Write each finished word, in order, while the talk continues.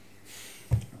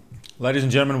Ladies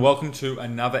and gentlemen, welcome to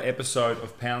another episode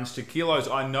of Pounds to Kilos.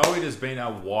 I know it has been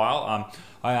a while.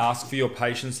 I ask for your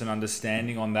patience and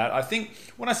understanding on that. I think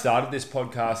when I started this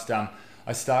podcast,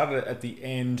 I started at the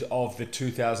end of the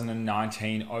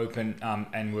 2019 Open,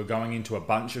 and we're going into a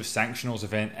bunch of sanctionals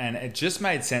event, and it just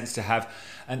made sense to have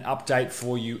an update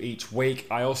for you each week.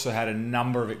 I also had a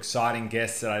number of exciting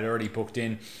guests that I'd already booked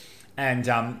in, and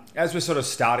as we're sort of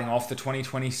starting off the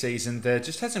 2020 season, there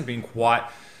just hasn't been quite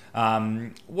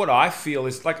what I feel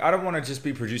is like, I don't want to just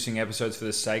be producing episodes for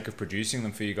the sake of producing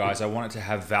them for you guys. I want it to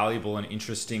have valuable and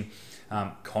interesting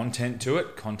content to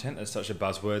it. Content is such a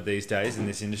buzzword these days in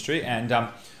this industry. And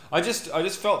I just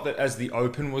felt that as the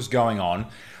Open was going on,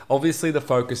 obviously the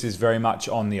focus is very much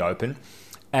on the Open.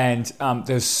 And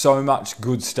there's so much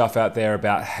good stuff out there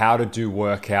about how to do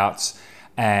workouts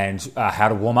and how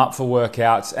to warm up for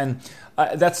workouts. And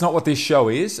that's not what this show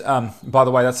is. By the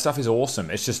way, that stuff is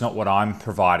awesome. It's just not what I'm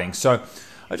providing. So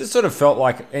I just sort of felt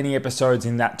like any episodes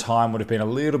in that time would have been a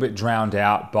little bit drowned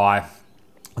out by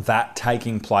that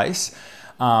taking place.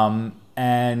 I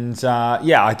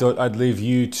thought I'd leave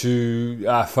you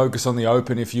to focus on the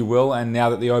Open, if you will. And now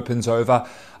that the Open's over,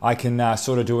 I can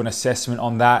sort of do an assessment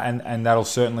on that. And that'll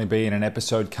certainly be in an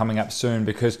episode coming up soon,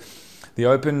 because the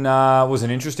Open was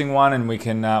an interesting one, and we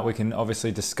can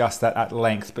obviously discuss that at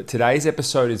length. But today's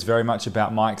episode is very much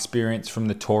about my experience from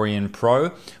the Torian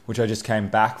Pro, which I just came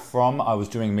back from. I was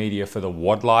doing media for the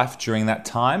Wildlife during that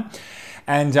time.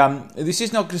 And this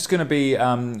is not just going to be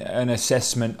an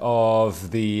assessment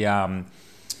of the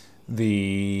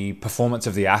performance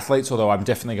of the athletes, although I'm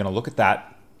definitely going to look at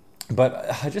that.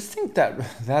 But I just think that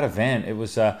event, it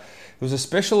was a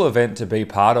special event to be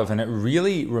part of, and it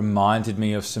really reminded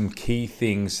me of some key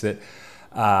things that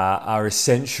are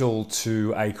essential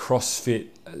to a CrossFit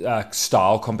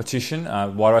style competition.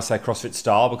 Why do I say CrossFit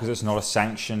style? Because it's not a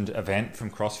sanctioned event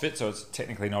from CrossFit, so it's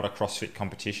technically not a CrossFit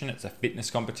competition. It's a fitness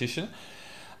competition,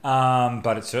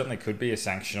 but it certainly could be a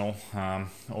sanctional,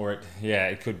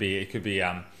 it could be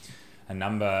a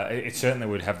number. It certainly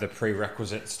would have the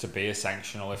prerequisites to be a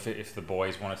sanctional if the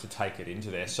boys wanted to take it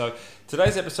into there. So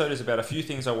today's episode is about a few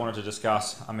things I wanted to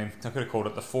discuss. I mean, I could have called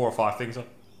it the 4 or 5 things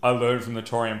I learned from the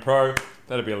Torian Pro.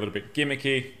 That'd be a little bit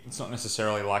gimmicky. It's not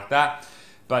necessarily like that,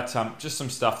 but just some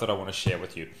stuff that I want to share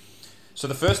with you. So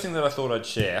the first thing that I thought I'd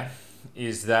share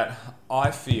is that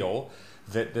I feel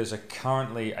that there's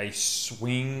currently a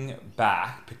swing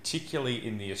back, particularly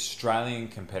in the Australian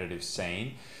competitive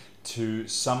scene, to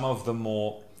some of the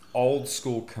more old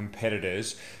school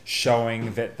competitors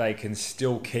showing that they can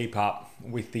still keep up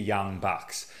with the young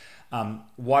bucks.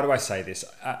 Why do I say this?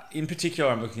 In particular,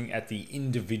 I'm looking at the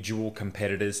individual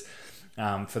competitors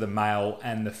for the male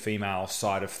and the female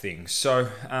side of things. So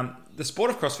the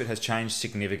sport of CrossFit has changed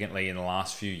significantly in the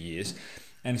last few years.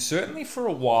 And certainly for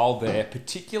a while there,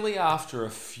 particularly after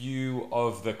a few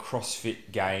of the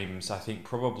CrossFit games, I think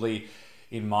probably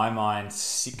in my mind,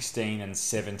 16 and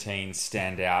 17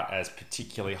 stand out as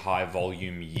particularly high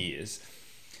volume years.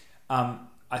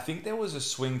 I think there was a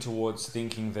swing towards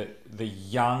thinking that the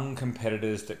young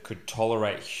competitors that could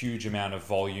tolerate huge amount of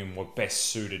volume were best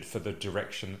suited for the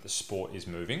direction that the sport is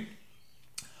moving.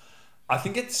 I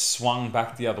think it's swung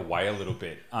back the other way a little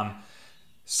bit.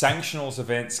 Sanctionals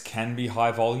events can be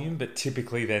high volume, but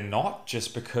typically they're not,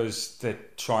 just because they're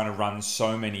trying to run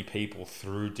so many people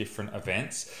through different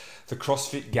events. The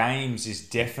CrossFit Games is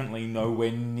definitely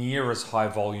nowhere near as high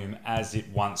volume as it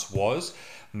once was,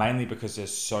 mainly because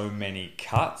there's so many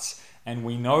cuts. And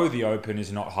we know the Open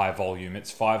is not high volume.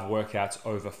 It's 5 workouts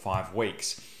over 5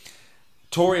 weeks.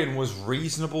 Torian was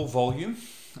reasonable volume.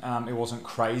 It wasn't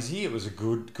crazy. It was a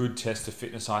good test of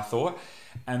fitness, I thought.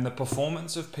 And the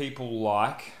performance of people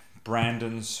like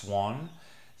Brandon Swan,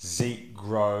 Zeke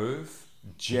Grove,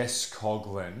 Jess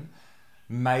Coughlin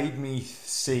made me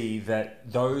see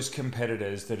that those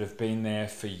competitors that have been there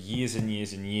for years and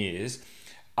years and years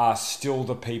are still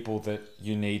the people that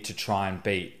you need to try and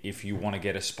beat if you want to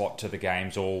get a spot to the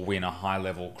games or win a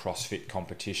high-level CrossFit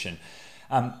competition.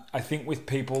 I think with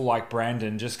people like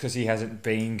Brandon, just because he hasn't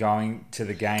been going to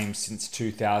the games since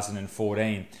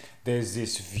 2014, there's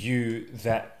this view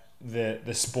that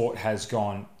the sport has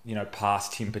gone,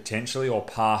 past him potentially, or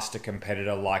past a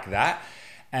competitor like that.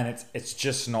 And it's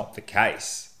just not the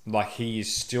case. Like,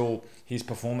 his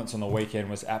performance on the weekend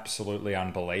was absolutely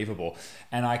unbelievable.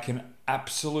 And I can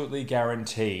absolutely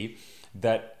guarantee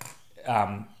that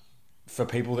for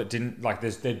people that didn't,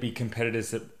 there'd be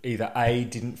competitors that either A,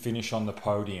 didn't finish on the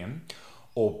podium,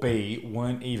 or B,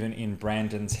 weren't even in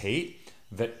Brandon's heat,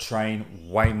 that train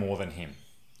way more than him.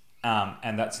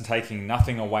 And that's taking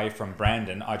nothing away from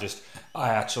Brandon. I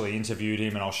actually interviewed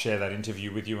him, and I'll share that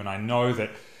interview with you. And I know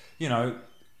that,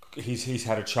 he's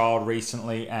had a child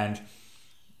recently, and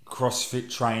CrossFit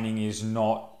training is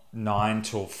not 9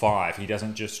 till 5. He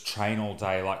doesn't just train all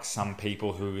day like some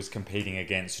people who he's competing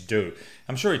against do.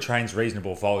 I'm sure he trains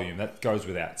reasonable volume. That goes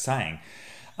without saying.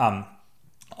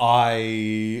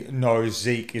 I know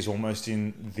Zeke is almost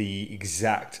in the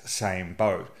exact same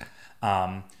boat.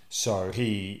 So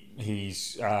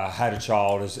he's had a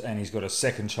child and he's got a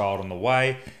second child on the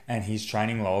way, and he's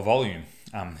training lower volume.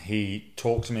 He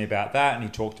talked to me about that, and he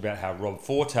talked about how Rob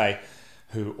Forte,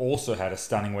 who also had a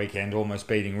stunning weekend, almost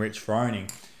beating Rich Froning,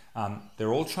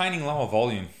 they're all training lower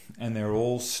volume, and they're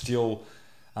all still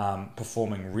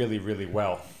performing really, really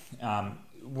well.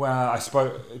 When I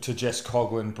spoke to Jess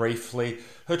Coughlin briefly,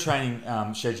 her training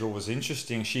schedule was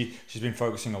interesting. She's been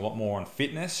focusing a lot more on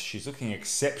fitness. She's looking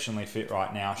exceptionally fit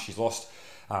right now. She's lost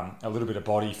a little bit of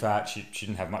body fat. She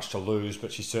didn't have much to lose,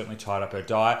 but she certainly tied up her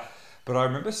diet. But I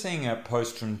remember seeing a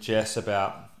post from Jess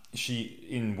about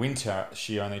in winter,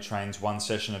 she only trains one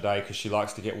session a day because she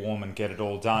likes to get warm and get it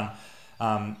all done.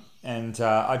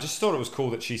 I just thought it was cool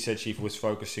that she said she was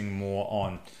focusing more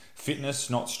on fitness,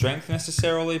 not strength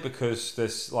necessarily, because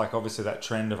there's obviously that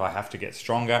trend of I have to get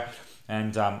stronger.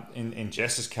 And in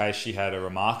Jess's case, she had a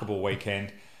remarkable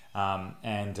weekend,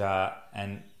 and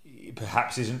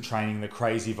perhaps isn't training the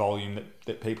crazy volume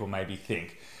that people maybe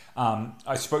think.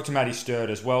 I spoke to Maddie Sturt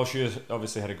as well. She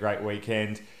obviously had a great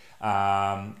weekend,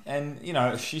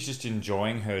 and she's just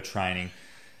enjoying her training,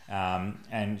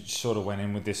 and sort of went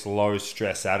in with this low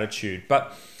stress attitude.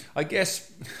 But I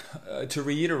guess to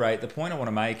reiterate, the point I want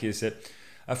to make is that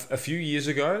a few years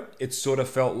ago, it sort of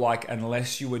felt like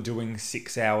unless you were doing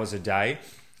 6 hours a day,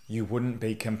 you wouldn't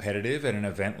be competitive at an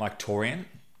event like Torian.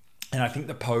 And I think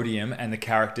the podium and the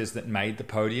characters that made the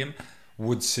podium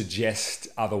would suggest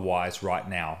otherwise right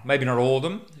now. Maybe not all of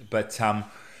them,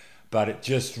 but it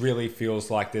just really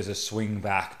feels like there's a swing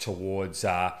back towards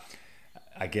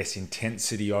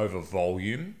intensity over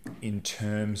volume in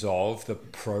terms of the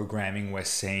programming we're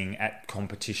seeing at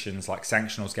competitions like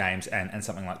Sanctionals Games and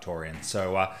something like Torian.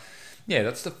 So,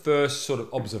 that's the first sort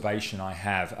of observation I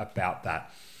have about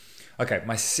that. Okay,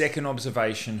 my second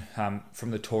observation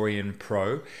from the Torian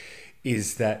Pro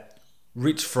is that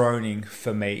Rich Froning,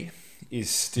 for me, is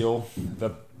still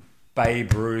the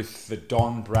Babe Ruth, the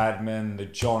Don Bradman, the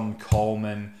John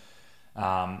Coleman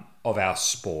of our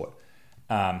sport.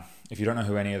 If you don't know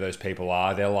who any of those people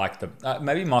are, they're like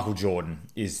maybe Michael Jordan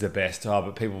is the best,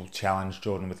 but people challenge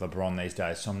Jordan with LeBron these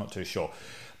days, so I'm not too sure.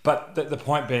 But the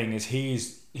point being is he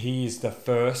is the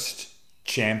first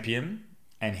champion,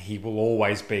 and he will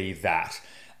always be that.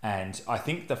 And I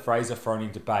think the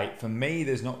Fraser-Froning debate, for me,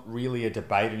 there's not really a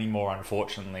debate anymore,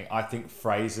 unfortunately. I think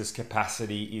Fraser's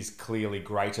capacity is clearly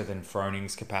greater than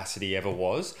Froning's capacity ever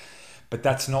was. But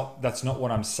that's not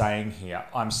what I'm saying here.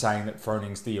 I'm saying that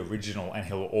Froning's the original, and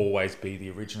he'll always be the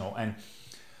original. And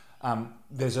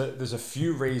there's a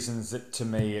few reasons that to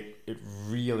me it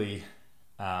really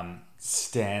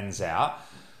stands out.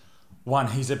 One,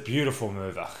 he's a beautiful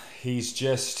mover. He's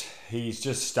just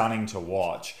stunning to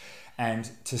watch.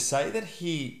 And to say that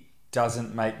he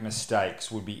doesn't make mistakes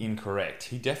would be incorrect.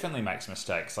 He definitely makes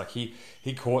mistakes. Like he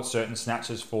caught certain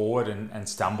snatches forward and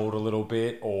stumbled a little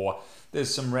bit, or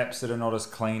there's some reps that are not as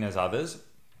clean as others.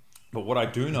 But what I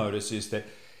do notice is that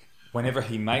whenever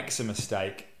he makes a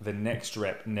mistake, the next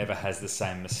rep never has the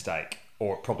same mistake,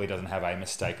 or it probably doesn't have a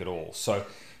mistake at all. So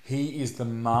he is the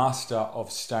master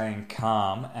of staying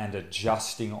calm and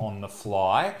adjusting on the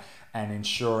fly, and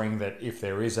ensuring that if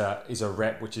there is a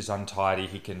rep which is untidy,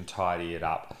 he can tidy it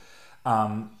up.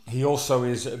 He also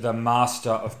is the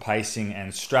master of pacing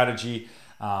and strategy.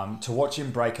 To watch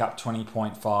him break up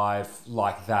 20.5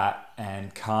 like that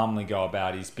and calmly go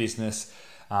about his business.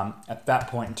 At that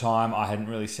point in time, I hadn't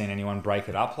really seen anyone break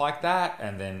it up like that,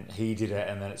 and then he did it,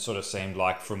 and then it sort of seemed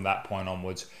like from that point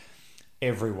onwards,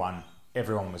 everyone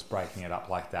was breaking it up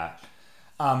like that.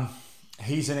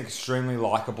 He's an extremely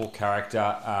likable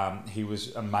character. He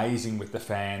was amazing with the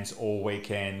fans all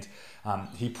weekend.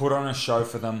 He put on a show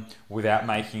for them without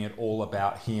making it all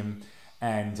about him.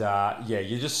 And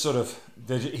you just sort of...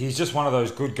 He's just one of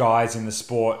those good guys in the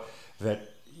sport that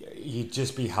you'd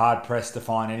just be hard-pressed to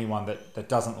find anyone that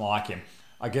doesn't like him.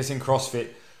 I guess in CrossFit,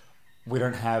 we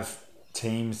don't have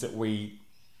teams that we,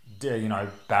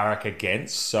 barrack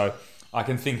against. So I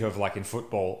can think of, like in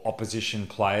football, opposition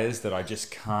players that I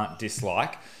just can't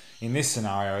dislike. In this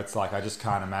scenario, it's like I just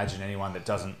can't imagine anyone that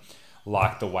doesn't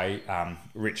like the way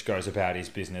Rich goes about his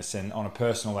business. And on a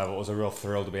personal level, it was a real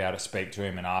thrill to be able to speak to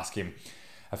him and ask him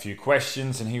a few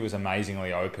questions. And he was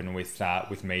amazingly open with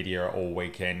media all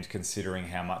weekend, considering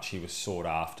how much he was sought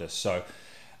after. So,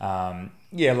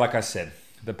 like I said,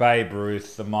 the Babe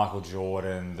Ruth, the Michael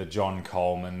Jordan, the John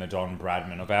Coleman, the Don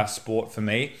Bradman of our sport for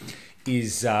me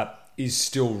is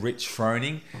still Rich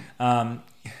Froning.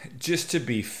 Just to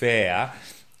be fair,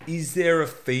 is there a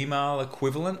female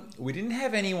equivalent? We didn't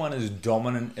have anyone as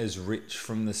dominant as Rich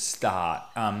from the start.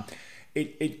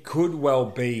 It could well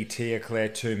be Tia Claire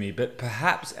Toomey, but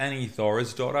perhaps Annie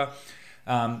Thora's daughter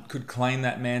could claim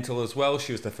that mantle as well.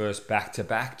 She was the first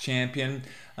back-to-back champion,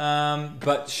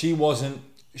 but she wasn't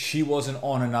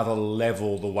on another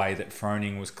level the way that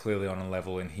Froning was clearly on a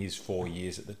level in his 4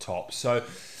 years at the top. So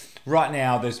right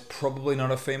now, there's probably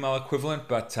not a female equivalent,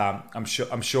 but I'm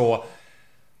sure.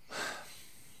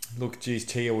 Look, geez,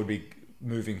 Tia would be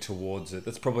moving towards it.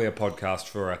 That's probably a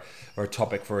podcast or a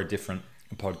topic for a different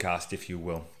podcast, if you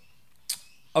will.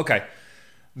 Okay,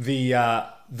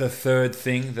 the third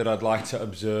thing that I'd like to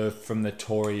observe from the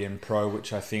Torian Pro,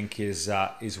 which I think is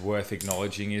worth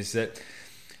acknowledging, is that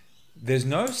there's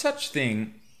no such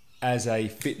thing as a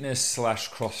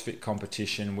fitness/CrossFit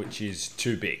competition which is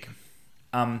too big.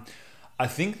 I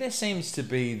think there seems to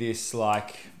be this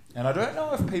and I don't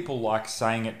know if people like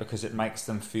saying it because it makes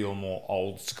them feel more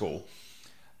old school,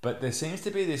 but there seems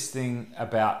to be this thing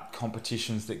about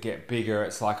competitions that get bigger.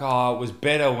 It's like, oh, it was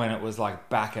better when it was like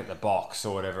back at the box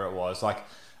or whatever it was. Like,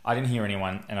 I didn't hear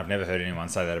anyone, and I've never heard anyone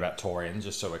say that about Torian,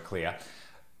 just so we're clear.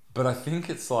 But I think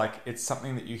it's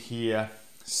something that you hear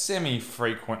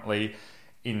semi-frequently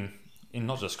in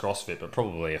not just CrossFit, but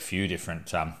probably a few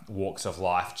different walks of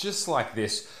life. Just like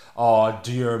this, oh,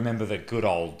 do you remember the good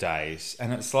old days?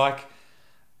 And it's like,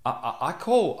 I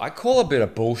call a bit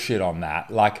of bullshit on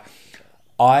that. Like,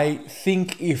 I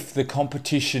think if the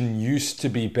competition used to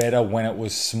be better when it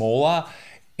was smaller,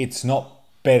 it's not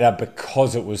better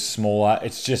because it was smaller.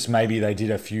 It's just maybe they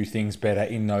did a few things better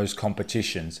in those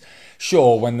competitions.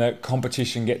 Sure, when the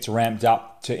competition gets ramped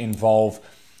up to involve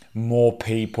more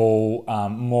people,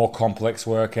 more complex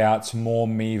workouts, more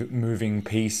moving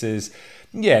pieces,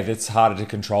 yeah, that's harder to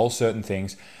control certain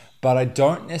things. But I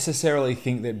don't necessarily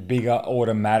think that bigger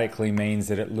automatically means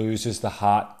that it loses the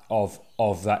heart of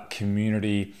that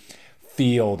community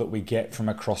feel that we get from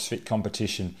a CrossFit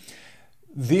competition.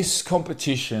 This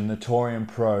competition, the Torian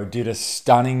Pro, did a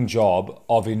stunning job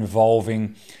of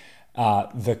involving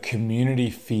the community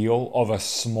feel of a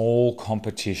small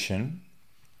competition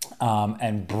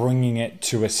and bringing it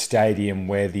to a stadium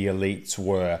where the elites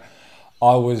were.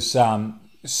 I was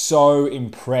so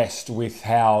impressed with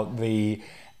how the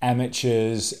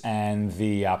amateurs and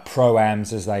the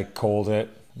pro-ams, as they called it,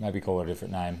 maybe call it a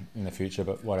different name in the future,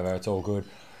 but whatever, it's all good,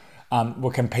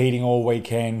 were competing all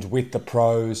weekend with the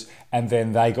pros, and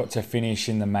then they got to finish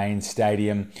in the main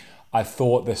stadium. I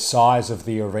thought the size of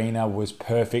the arena was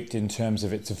perfect in terms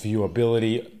of its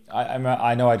viewability.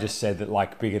 I know I just said that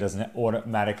like bigger doesn't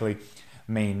automatically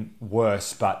mean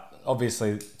worse, but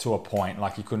obviously to a point,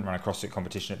 like you couldn't run a CrossFit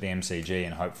competition at the MCG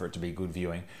and hope for it to be good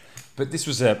viewing. But this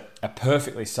was a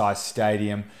perfectly sized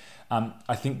stadium.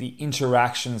 I think the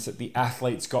interactions that the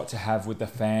athletes got to have with the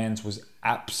fans was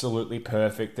absolutely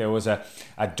perfect. There was a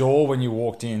door when you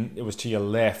walked in, it was to your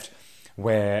left,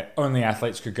 where only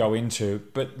athletes could go into,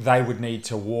 but they would need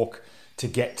to walk to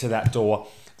get to that door.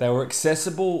 They were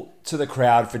accessible to the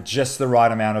crowd for just the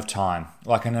right amount of time,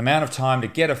 like an amount of time to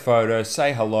get a photo,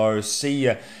 say hello,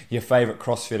 see your favorite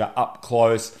CrossFitter up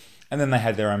close, and then they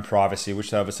had their own privacy,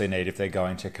 which they obviously need if they're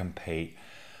going to compete.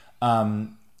 I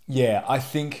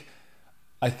think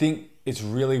it's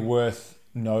really worth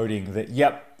noting that,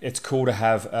 yep, it's cool to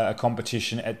have a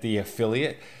competition at the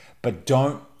affiliate, but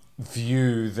don't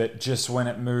view that just when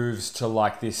it moves to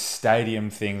like this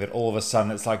stadium thing that all of a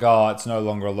sudden it's like, oh, it's no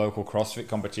longer a local CrossFit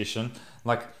competition.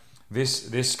 Like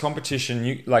this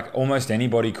competition, like almost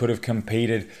anybody could have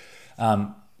competed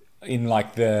in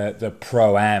like the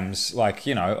pro-ams. Like,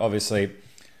 you know, obviously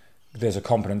there's a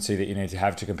competency that you need to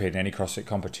have to compete in any CrossFit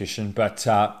competition. But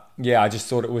I just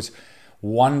thought it was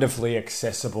wonderfully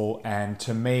accessible, and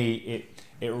to me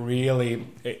it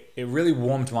really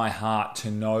warmed my heart to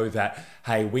know that,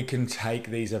 hey, we can take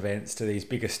these events to these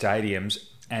bigger stadiums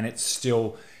and it's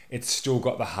still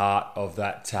got the heart of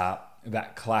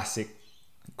that classic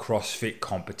CrossFit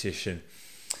competition.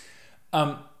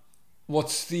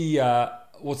 What's the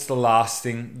last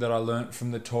thing that I learned from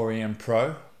the Torian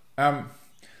Pro?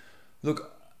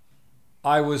 Look,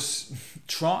 I was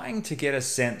trying to get a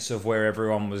sense of where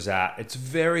everyone was at. It's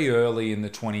very early in the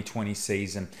 2020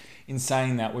 season. In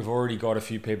saying that, we've already got a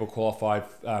few people qualified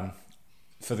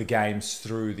for the games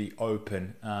through the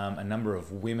Open, a number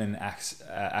of women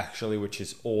actually, which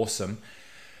is awesome.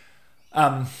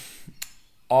 I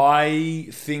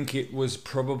think it was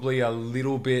probably a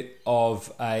little bit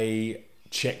of a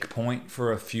checkpoint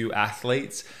for a few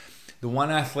athletes. the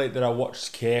one athlete that I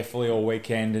watched carefully all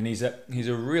weekend, and he's a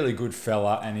really good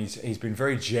fella, and he's been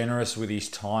very generous with his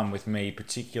time with me,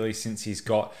 particularly since he's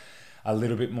got a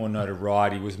little bit more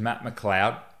notoriety, was Matt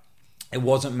McLeod. It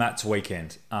wasn't Matt's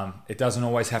weekend. It doesn't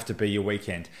always have to be your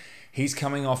weekend. He's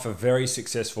coming off a very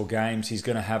successful games. He's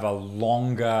going to have a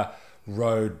longer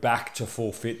road back to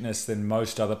full fitness than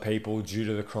most other people due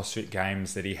to the CrossFit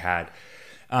Games that he had.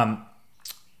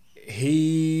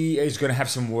 He is going to have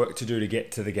some work to do to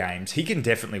get to the games. He can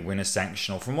definitely win a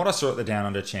sanctional. From what I saw at the Down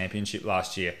Under Championship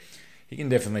last year, he can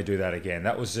definitely do that again.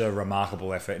 That was a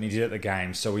remarkable effort, and he did it at the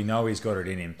games, so we know he's got it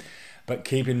in him. But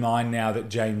keep in mind now that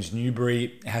James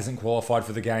Newbury hasn't qualified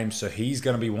for the games, so he's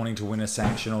going to be wanting to win a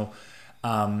sanctional.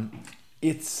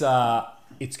 It's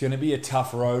going to be a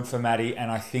tough road for Matty, and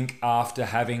I think after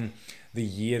having the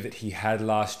year that he had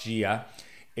last year,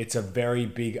 it's a very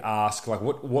big ask. Like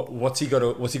what's he got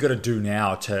to do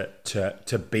now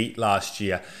to beat last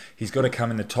year? He's got to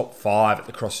come in the top 5 at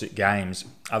the CrossFit Games.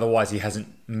 Otherwise, he hasn't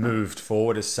moved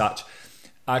forward as such.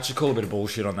 I actually call a bit of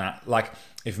bullshit on that. Like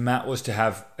if Matt was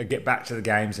to get back to the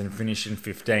games and finish in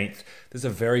 15th, there's a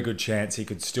very good chance he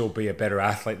could still be a better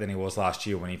athlete than he was last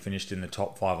year when he finished in the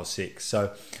top 5 or 6.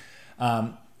 So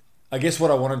I guess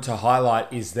what I wanted to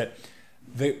highlight is that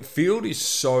the field is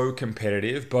so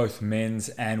competitive, both men's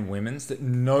and women's, that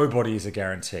nobody is a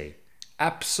guarantee.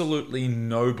 Absolutely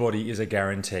nobody is a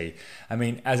guarantee. I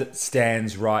mean, as it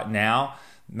stands right now,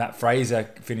 Matt Fraser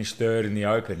finished 3rd in the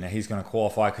Open. Now he's going to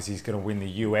qualify because he's going to win the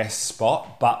US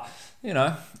spot. But,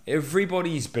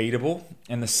 everybody's beatable.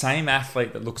 And the same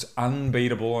athlete that looks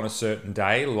unbeatable on a certain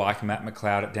day, like Matt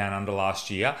McLeod at Down Under last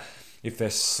year, if they're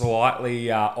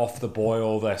slightly off the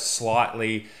boil, they're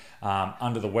slightly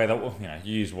under the weather,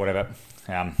 use whatever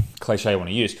cliche you want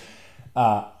to use,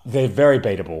 they're very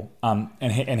beatable.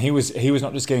 And he was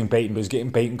not just getting beaten, but he was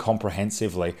getting beaten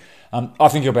comprehensively. I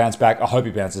think he'll bounce back. I hope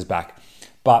he bounces back.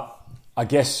 But I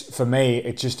guess for me,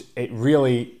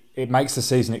 it makes the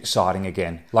season exciting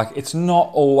again. Like it's not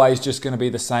always just going to be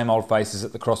the same old faces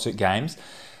at the CrossFit Games,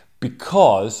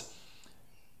 because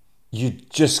you're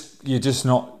just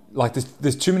not like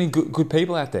there's too many good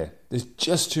people out there. There's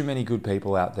just too many good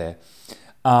people out there.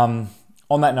 On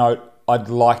that note, I'd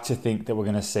like to think that we're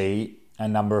going to see a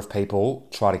number of people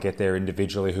try to get there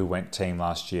individually who went team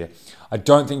last year. I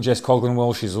don't think Jess Coughlin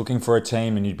will. She's looking for a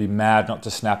team, and you'd be mad not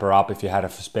to snap her up if you had a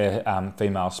spare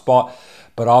female spot.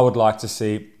 But I would like to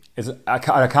see, I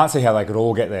can't see how they could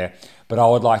all get there, but I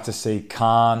would like to see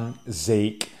Khan,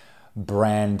 Zeke,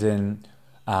 Brandon,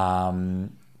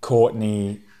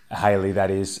 Courtney, Haley,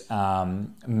 that is,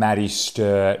 Maddie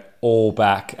Sturt, all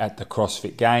back at the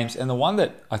CrossFit Games. And the one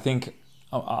that I think,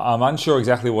 I'm unsure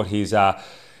exactly what his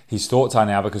thoughts are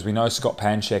now, because we know Scott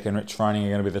Panchek and Rich Froning are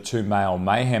going to be the 2 male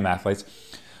mayhem athletes.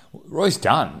 Royce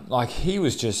Dunn, like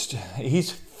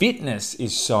his fitness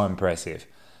is so impressive.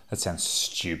 That sounds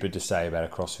stupid to say about a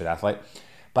CrossFit athlete,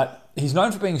 but he's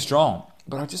known for being strong.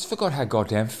 But I just forgot how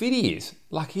goddamn fit he is.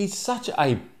 Like he's such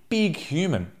a big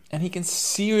human, and he can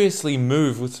seriously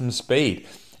move with some speed.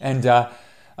 And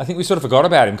I think we sort of forgot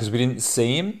about him because we didn't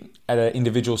see him at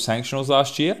individual sanctionals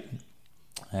last year.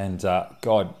 And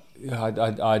God, he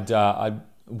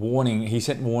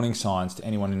sent warning signs to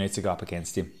anyone who needs to go up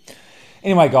against him.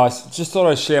 Anyway, guys, just thought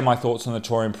I'd share my thoughts on the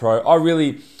Torian Pro.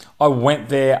 I went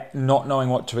there not knowing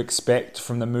what to expect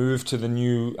from the move to the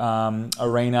new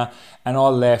arena, and I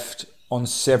left on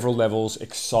several levels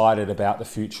excited about the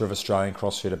future of Australian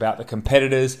CrossFit, about the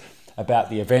competitors, about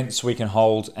the events we can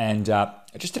hold, and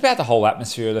just about the whole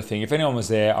atmosphere of the thing. If anyone was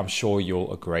there, I'm sure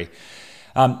you'll agree.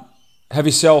 Have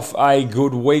yourself a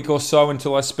good week or so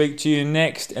until I speak to you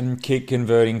next, and keep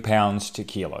converting pounds to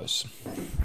kilos.